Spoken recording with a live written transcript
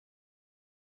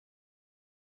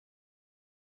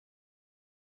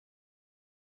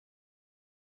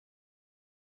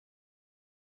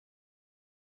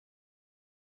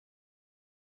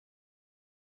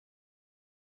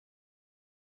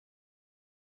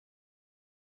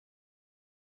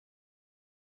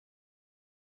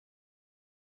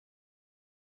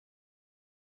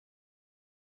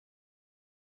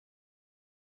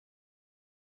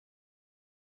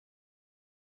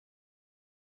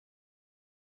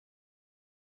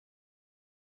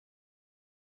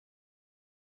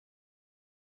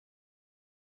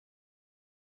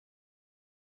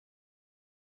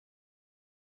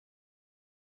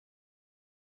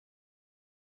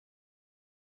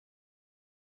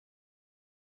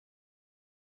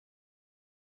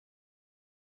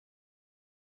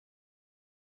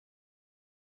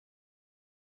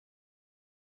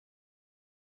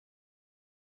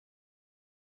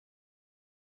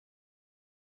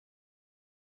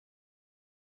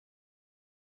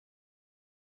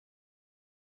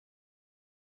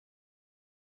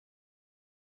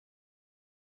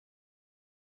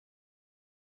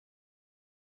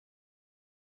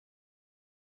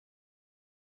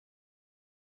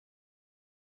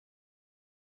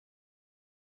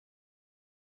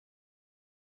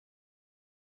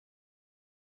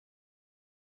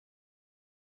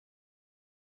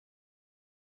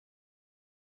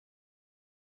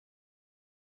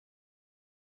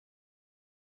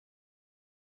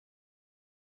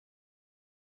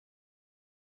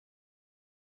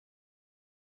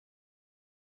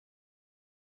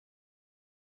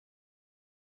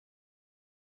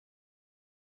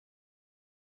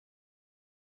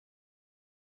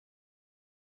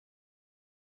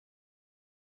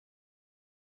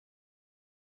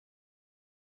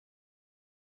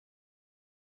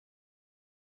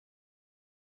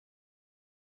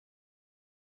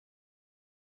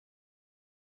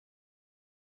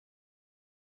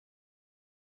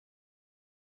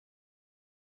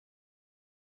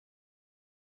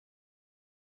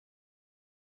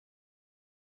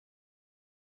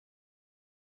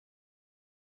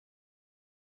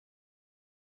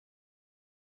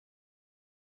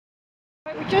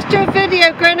We just do a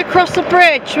video going across the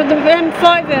bridge with the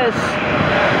M5ers.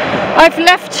 I've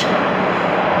left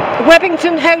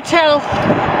Webbington Hotel,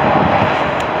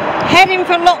 heading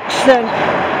for Loxton.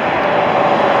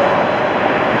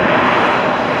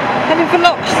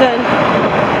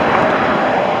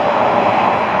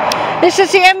 This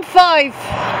is the M5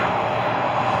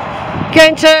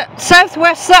 going to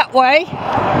southwest that way,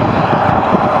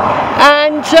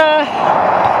 and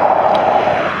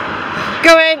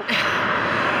going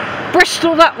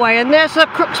Bristol that way, and there's the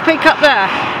Crook Peak up there.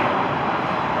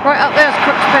 Right up there's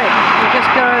Crook Peak. We'll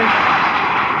just go.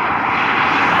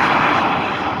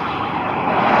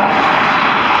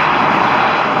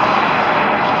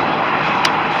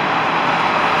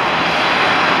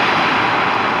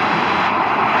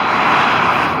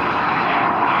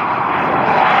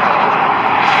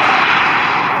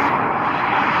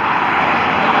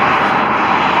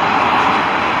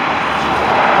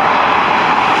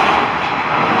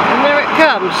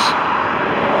 Comes.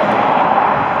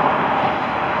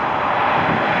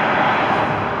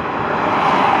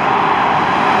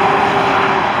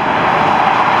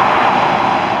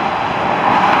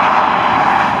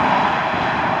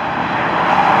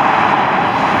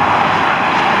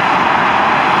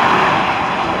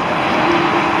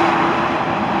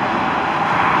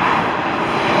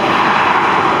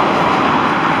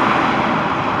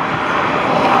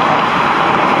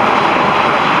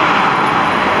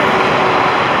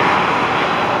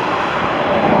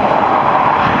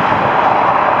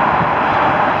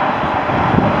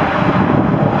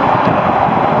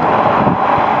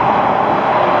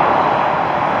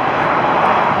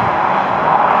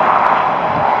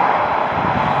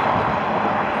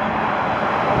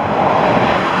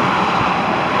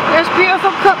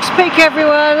 Beautiful Crook Peak,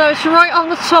 everyone. I was right on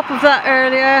the top of that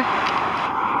earlier.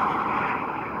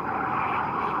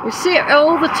 You see it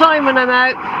all the time when I'm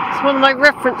out. It's one of my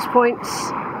reference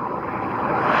points.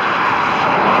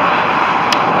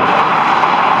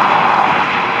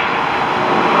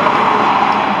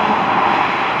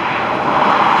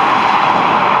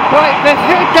 Right, I've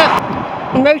heard that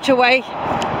motorway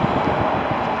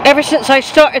ever since I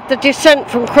started the descent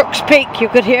from Crook Peak. You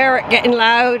could hear it getting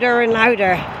louder and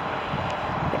louder.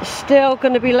 It's still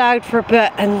going to be loud for a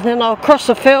bit, and then I'll cross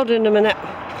the field in a minute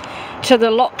to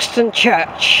the Loxton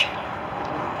church.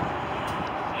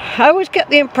 I always get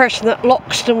the impression that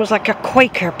Loxton was like a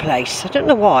Quaker place. I don't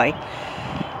know why.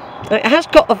 It has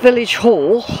got a village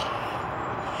hall,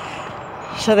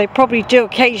 so they probably do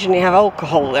occasionally have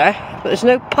alcohol there, but there's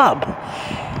no pub.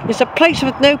 It's a place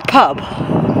with no pub.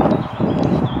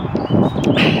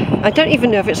 I don't even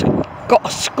know if it's got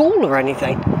a school or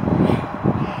anything.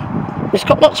 It's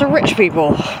got lots of rich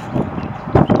people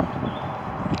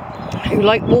who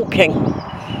like walking,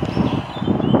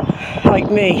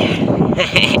 like me.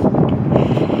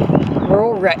 We're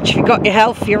all rich. If you've got your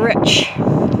health, you're rich.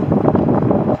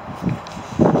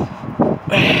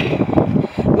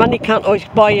 Money can't always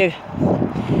buy you.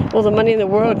 All the money in the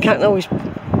world can't always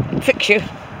fix you.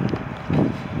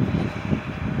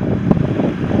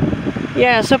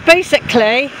 Yeah, so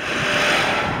basically,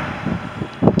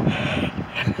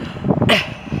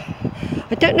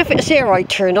 I don't know if it's here I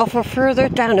turn off or further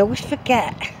down. I always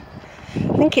forget.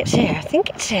 I think it's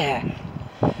here.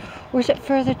 Or is it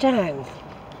further down?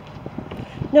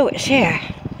 No, it's here.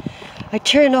 I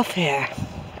turn off here.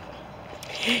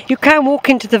 You can walk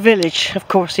into the village, of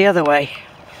course, the other way.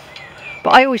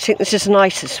 But I always think this is the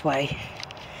nicest way.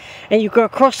 And you go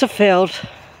across the field.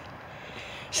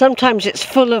 Sometimes it's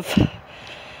full of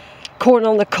corn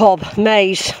on the cob,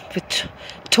 maize, with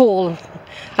tall.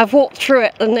 I've walked through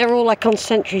it and they're all like on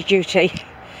sentry duty.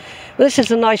 But this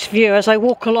is a nice view as I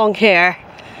walk along here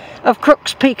of Crook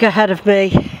Peak ahead of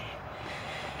me.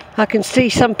 I can see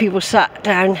some people sat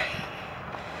down,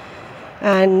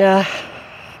 and I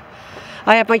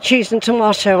have my cheese and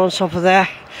tomato on top of there.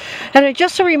 And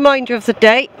just a reminder of the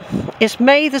date, it's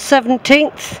May the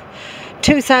 17th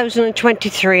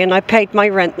 2023, and I paid my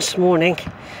rent this morning.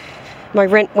 My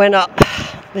rent went up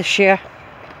this year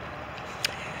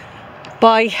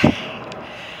by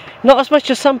not as much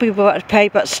as some people had to pay,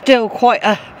 but still quite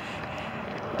a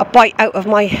bite out of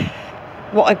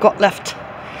what I've got left,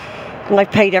 and I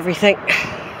paid everything.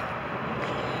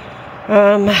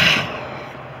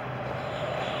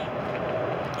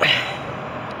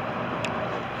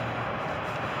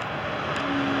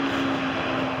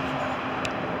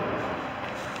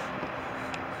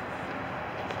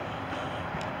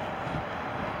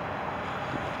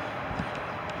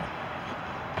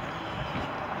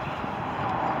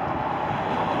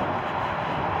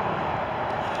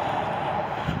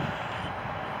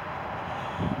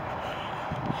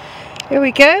 Here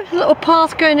we go, a little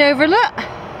path going over, look.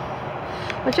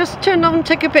 I just turned off and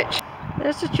took a picture.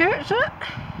 There's the church, look.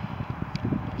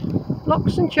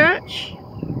 Loxton Church,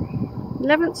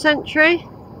 11th century,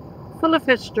 full of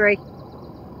history.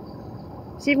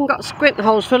 It's even got squint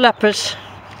holes for lepers.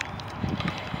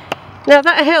 Now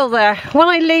that hill there, when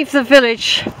I leave the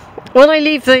village, when I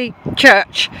leave the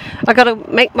church, I got to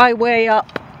make my way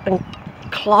up and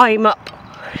climb up,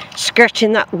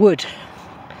 skirting that wood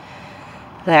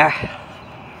there.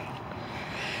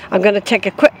 I'm going to take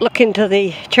a quick look into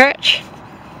the church,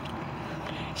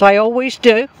 as I always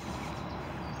do, and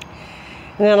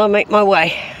then I'll make my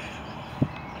way.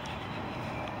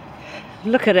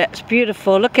 Look at it, it's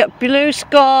beautiful. Look at blue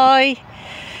sky,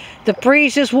 the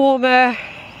breeze is warmer.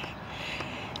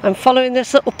 I'm following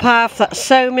this little path that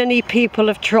so many people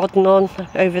have trodden on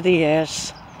over the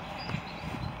years.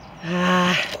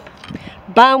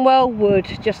 Banwell Wood,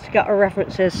 just to get our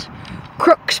references.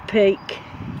 Crook Peak.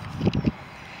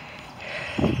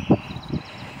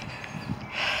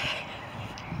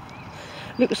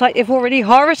 Looks like they've already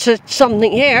harvested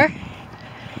something here.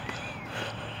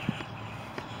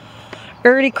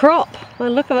 Early crop, by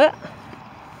the look of it.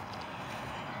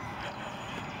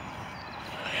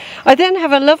 I then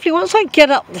have a lovely, once I get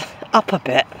up a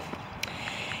bit,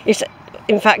 it's,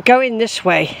 in fact going this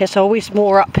way, it's always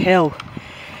more uphill,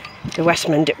 the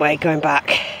Westminster way going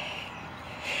back.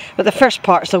 But the first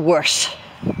part's the worst.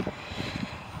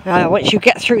 Once you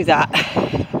get through that,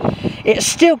 it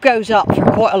still goes up for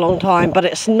quite a long time, but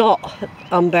it's not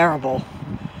unbearable.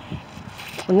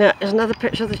 And there's another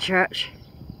picture of the church.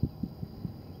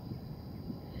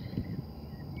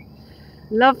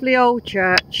 Lovely old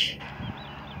church.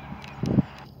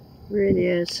 Really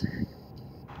is.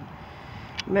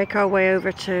 Make our way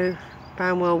over to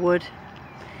Banwell Wood.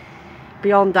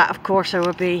 Beyond that, of course, there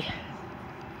will be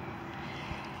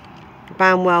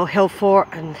Banwell Hill Fort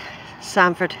and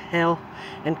Sanford Hill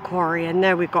and Quarry, and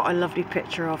there we've got a lovely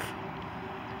picture of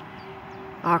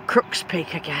our Crook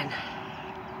Peak again.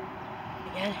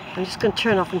 I'm just going to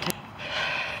turn off and take.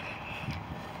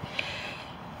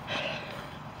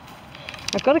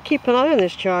 I've got to keep an eye on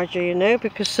this charger, you know,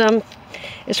 because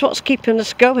it's what's keeping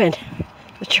us going,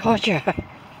 the charger.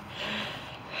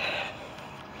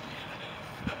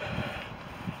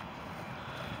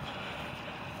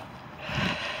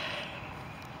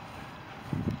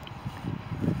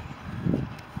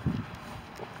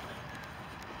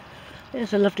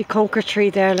 There's a lovely conker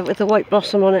tree there with the white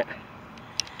blossom on it.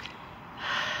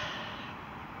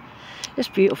 It's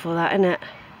beautiful, that, isn't it?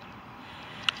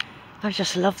 I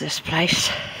just love this place.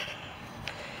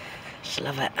 Just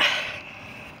love it.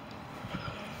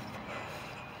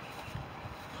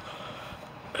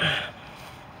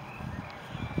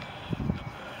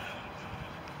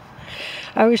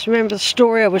 I always remember the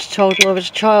story I was told when I was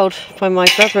a child by my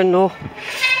brother-in-law,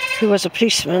 who was a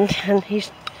policeman, and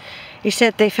he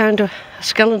said they found a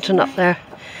skeleton up there,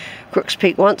 Crook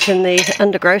Peak, once in the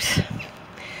undergrowth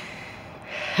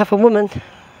of a woman,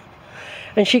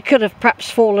 and she could have perhaps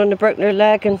fallen and broken her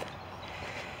leg, and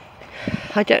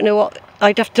I don't know what,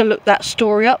 I'd have to look that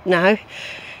story up now,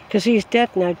 because he's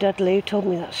dead now, Dudley, who told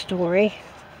me that story.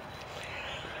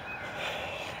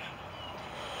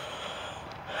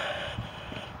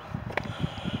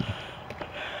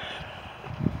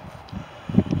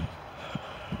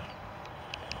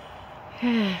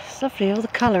 Yeah, it's lovely, all the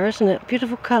colour, isn't it?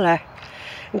 Beautiful colour.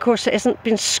 And of course it hasn't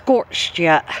been scorched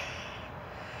yet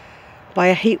by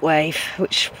a heat wave,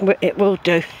 which it will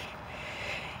do.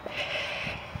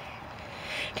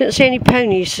 Didn't see any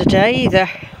ponies today either.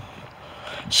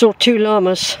 Saw 2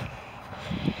 llamas.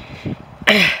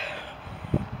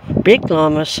 Big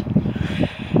llamas.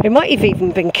 It might have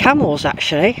even been camels,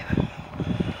 actually.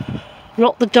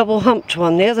 Not the double humped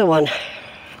one, the other one.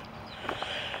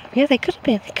 Yeah, they could have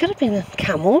been. They could have been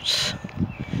camels.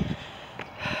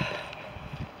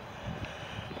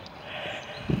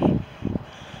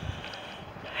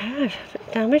 Ah, a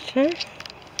bit damaged there.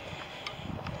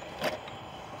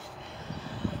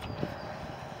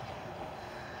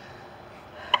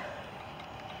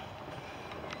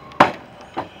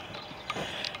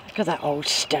 Look at that old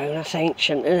stone. That's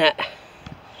ancient, isn't it?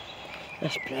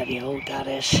 That's bloody old, that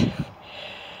is.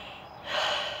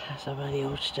 That's a bloody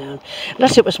old stone.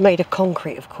 Unless it was made of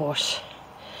concrete, of course.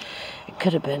 It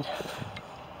could have been.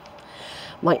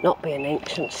 Might not be an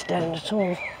ancient stone at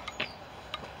all.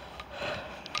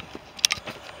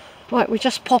 Right, we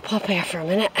just pop up here for a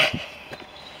minute.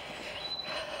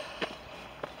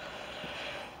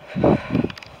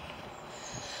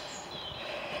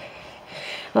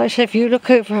 Like I said, if you look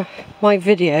over my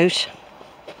videos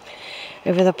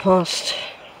over the past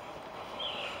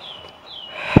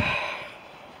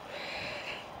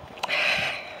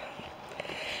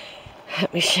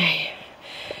let me see,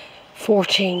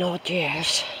 14 odd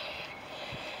years.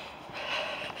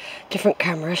 Different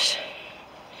cameras.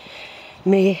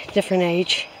 Me, different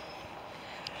age.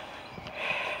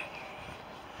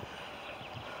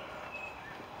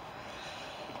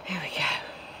 There we go.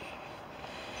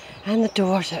 And the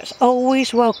doors, it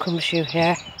always welcomes you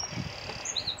here.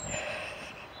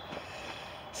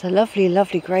 It's a lovely,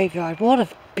 lovely graveyard. What a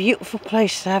beautiful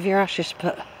place to have your ashes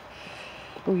put,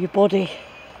 or your body.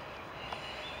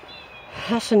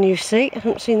 That's a new seat, I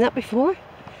haven't seen that before.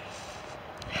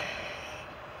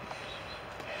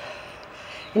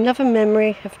 Another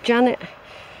memory of Janet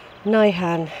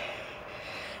Nyhan,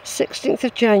 16th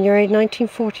of January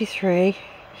 1943.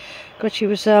 God, she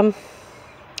was 9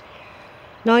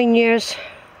 years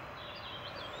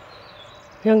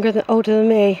older than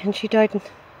me, and she died on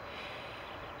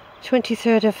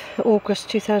 23rd of August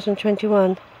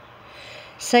 2021.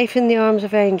 Safe in the arms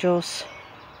of angels.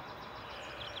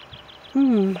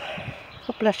 God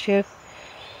bless you.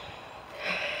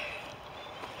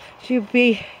 She'll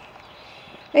be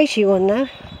 81 now,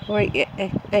 or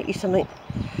 80 something.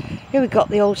 Here we got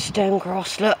the old stone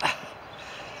cross, look.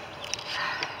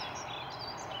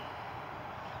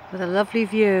 With a lovely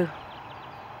view.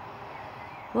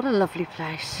 What a lovely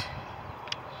place.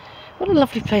 What a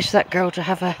lovely place for that girl to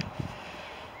have a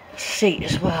seat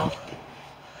as well.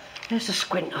 There's a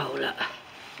squint hole, look.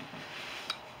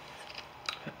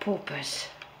 The porpoise.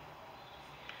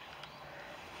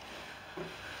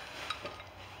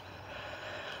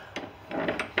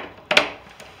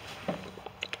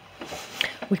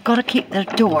 We've got to keep the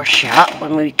door shut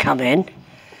when we come in,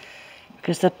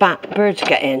 because the birds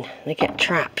get in, they get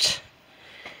trapped.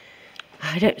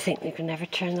 I don't think we can ever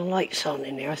turn the lights on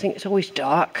in here. I think it's always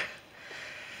dark.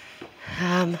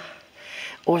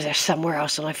 Or they're somewhere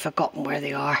else and I've forgotten where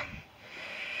they are.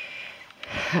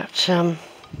 But,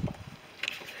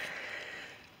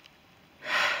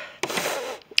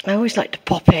 I always like to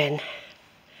pop in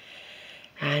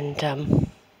and look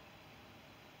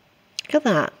at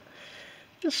that.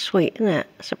 That's sweet, isn't it?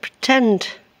 It's a pretend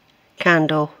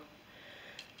candle.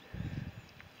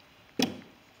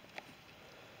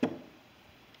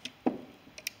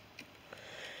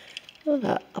 Oh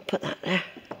look, I'll put that there.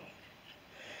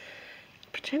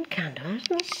 Pretend candle, isn't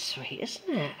that sweet,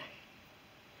 isn't it?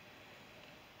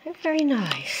 How very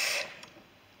nice.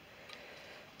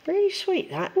 Really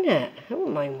sweet that, isn't it? I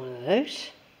wouldn't mind one of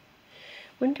those.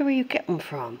 Wonder where you get them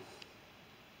from.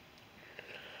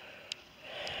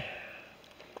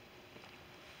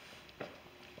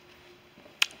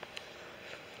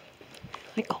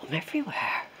 I got them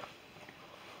everywhere.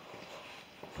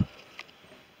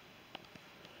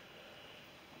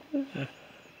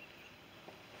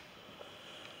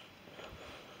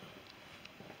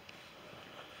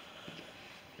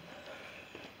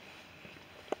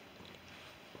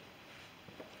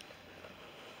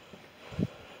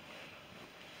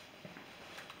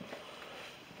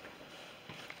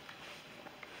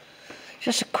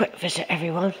 Just a quick visit,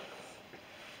 everyone.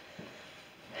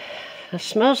 There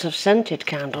smells of scented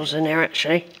candles in here,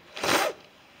 actually.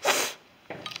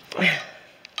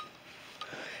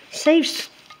 Saves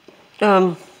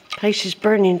places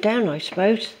burning down, I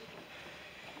suppose.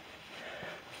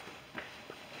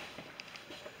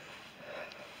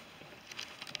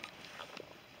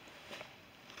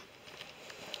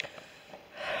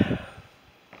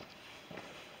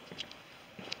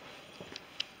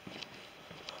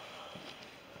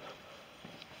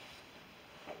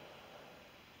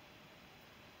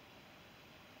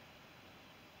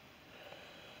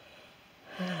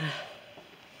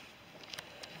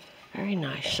 Very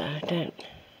nice, so don't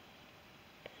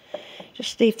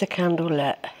just leave the candle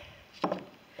lit.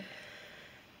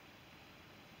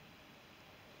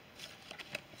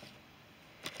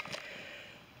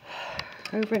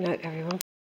 Over and out, everyone.